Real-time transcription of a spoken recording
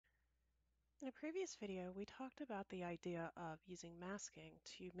In a previous video, we talked about the idea of using masking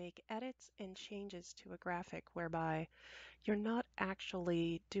to make edits and changes to a graphic whereby you're not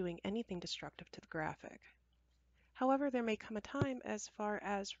actually doing anything destructive to the graphic. However, there may come a time as far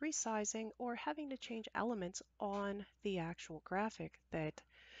as resizing or having to change elements on the actual graphic that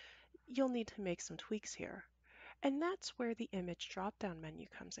you'll need to make some tweaks here. And that's where the image drop-down menu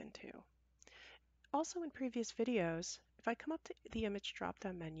comes into. Also in previous videos, if I come up to the image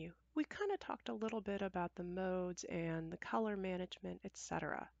drop-down menu, we kind of talked a little bit about the modes and the color management,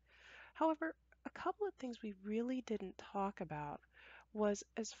 etc. However, a couple of things we really didn't talk about was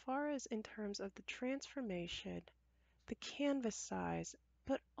as far as in terms of the transformation, the canvas size,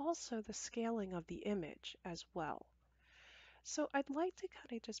 but also the scaling of the image as well. So I'd like to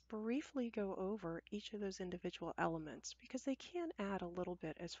kind of just briefly go over each of those individual elements because they can add a little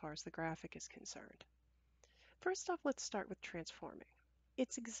bit as far as the graphic is concerned. First off, let's start with transforming.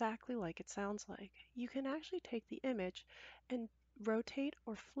 It's exactly like it sounds like. You can actually take the image and rotate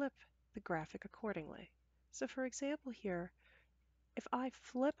or flip the graphic accordingly. So for example here, if I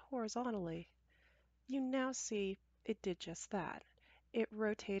flip horizontally, you now see it did just that. It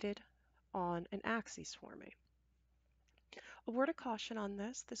rotated on an axis for me. A word of caution on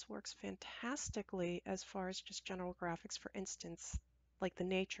this, this works fantastically as far as just general graphics, for instance, like the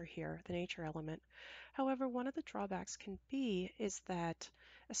nature here, the nature element. However, one of the drawbacks can be is that,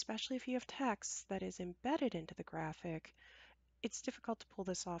 especially if you have text that is embedded into the graphic, it's difficult to pull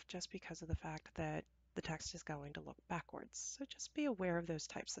this off just because of the fact that the text is going to look backwards. So just be aware of those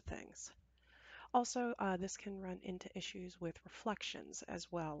types of things. Also, this can run into issues with reflections as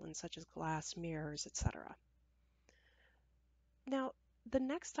well, and such as glass, mirrors, etc. Now, the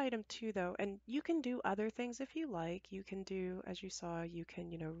next item too, though, and you can do other things if you like. You can do, as you saw, you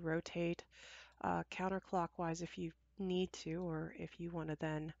can, rotate counterclockwise if you need to, or if you want to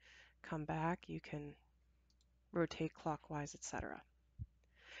then come back, you can rotate clockwise, etc.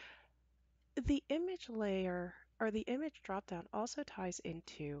 The image layer or the image dropdown also ties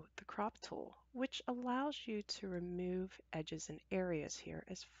into the crop tool, which allows you to remove edges and areas here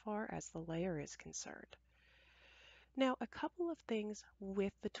as far as the layer is concerned. Now, a couple of things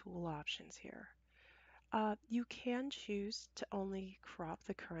with the tool options here. You can choose to only crop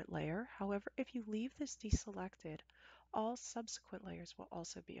the current layer. However, if you leave this deselected, all subsequent layers will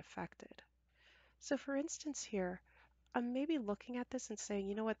also be affected. So for instance here, I'm maybe looking at this and saying,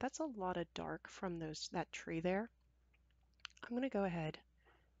 you know what, that's a lot of dark from that tree there. I'm going to go ahead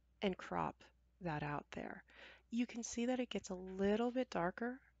and crop that out there. You can see that it gets a little bit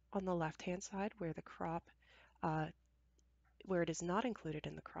darker on the left-hand side where the crop where it is not included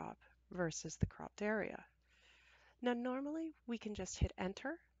in the crop versus the cropped area. Now normally we can just hit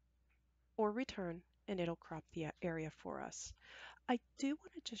enter or return and it'll crop the area for us. I do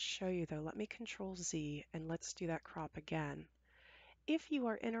want to just show you though, let me control Z and let's do that crop again. If you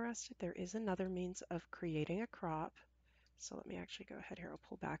are interested, there is another means of creating a crop. So let me actually go ahead here, I'll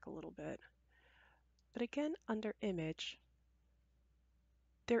pull back a little bit. But again, under image,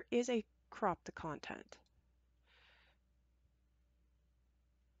 there is a crop to content.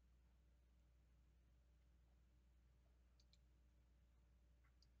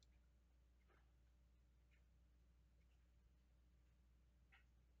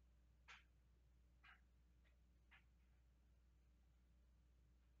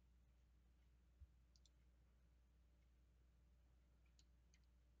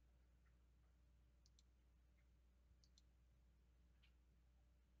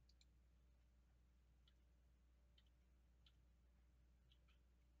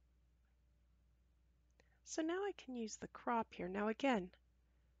 So now I can use the crop here. Now again,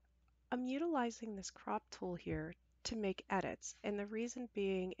 I'm utilizing this crop tool here to make edits, and the reason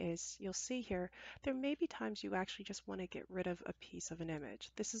being is you'll see here there may be times you actually just want to get rid of a piece of an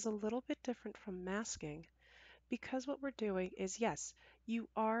image. This is a little bit different from masking because what we're doing is, yes, you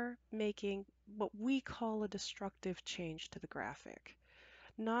are making what we call a destructive change to the graphic.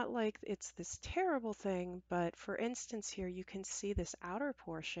 Not like it's this terrible thing, but for instance here you can see this outer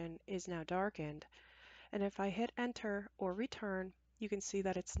portion is now darkened, and if I hit enter or return, you can see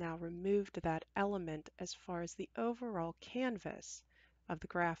that it's now removed that element as far as the overall canvas of the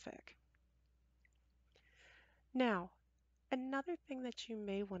graphic. Now, another thing that you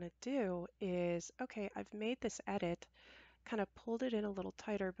may want to do is, okay, I've made this edit, kind of pulled it in a little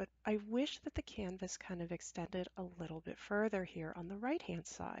tighter, but I wish that the canvas kind of extended a little bit further here on the right-hand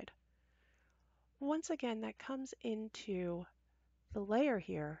side. Once again, that comes into the layer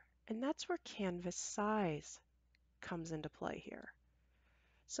here, and that's where canvas size comes into play here.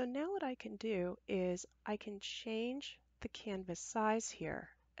 So now what I can do is I can change the canvas size here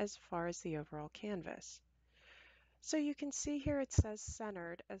as far as the overall canvas. So you can see here it says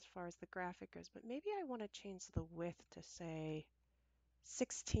centered as far as the graphic goes, but maybe I want to change the width to say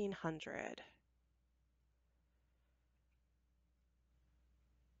 1600.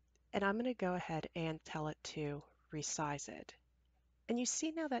 And I'm going to go ahead and tell it to resize it. And you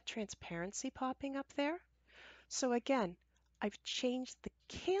see now that transparency popping up there? So again, I've changed the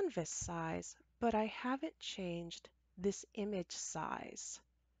canvas size, but I haven't changed this image size.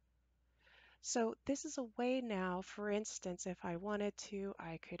 So this is a way now, for instance, if I wanted to,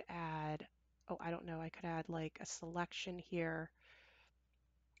 I could add, oh, I don't know, I could add like a selection here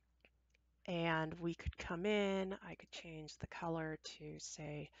and we could come in, I could change the color to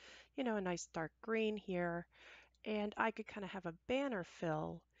say, you know, a nice dark green here, and I could kind of have a banner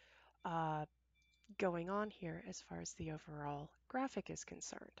fill uh, going on here as far as the overall graphic is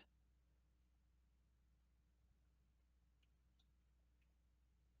concerned.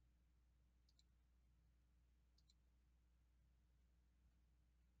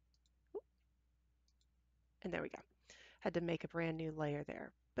 And there we go. Had to make a brand new layer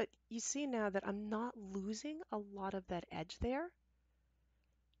there. But you see now that I'm not losing a lot of that edge there.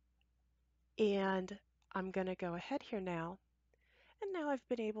 And I'm going to go ahead here now. And now I've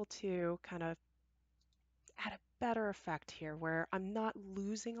been able to kind of add a better effect here where I'm not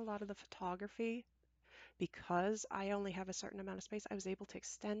losing a lot of the photography because I only have a certain amount of space. I was able to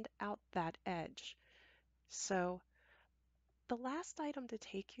extend out that edge. So the last item to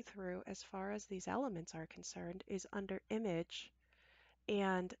take you through as far as these elements are concerned is under image.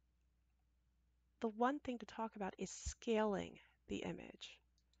 And the one thing to talk about is scaling the image.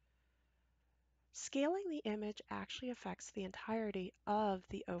 Scaling the image actually affects the entirety of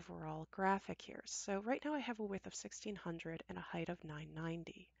the overall graphic here. So right now I have a width of 1600 and a height of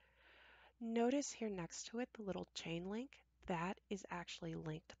 990. Notice here next to it the little chain link, that is actually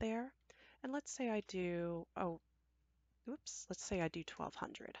linked there. And let's say I do, let's say I do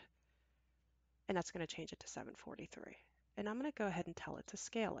 1200. And that's going to change it to 743. And I'm going to go ahead and tell it to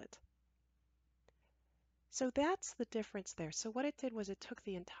scale it. So that's the difference there. So what it did was it took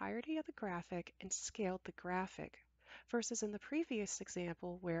the entirety of the graphic and scaled the graphic, versus in the previous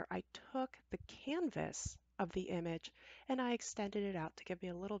example where I took the canvas of the image and I extended it out to give me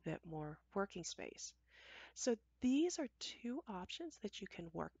a little bit more working space. So these are two options that you can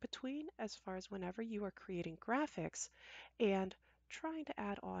work between as far as whenever you are creating graphics and trying to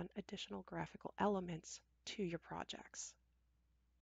add on additional graphical elements to your projects.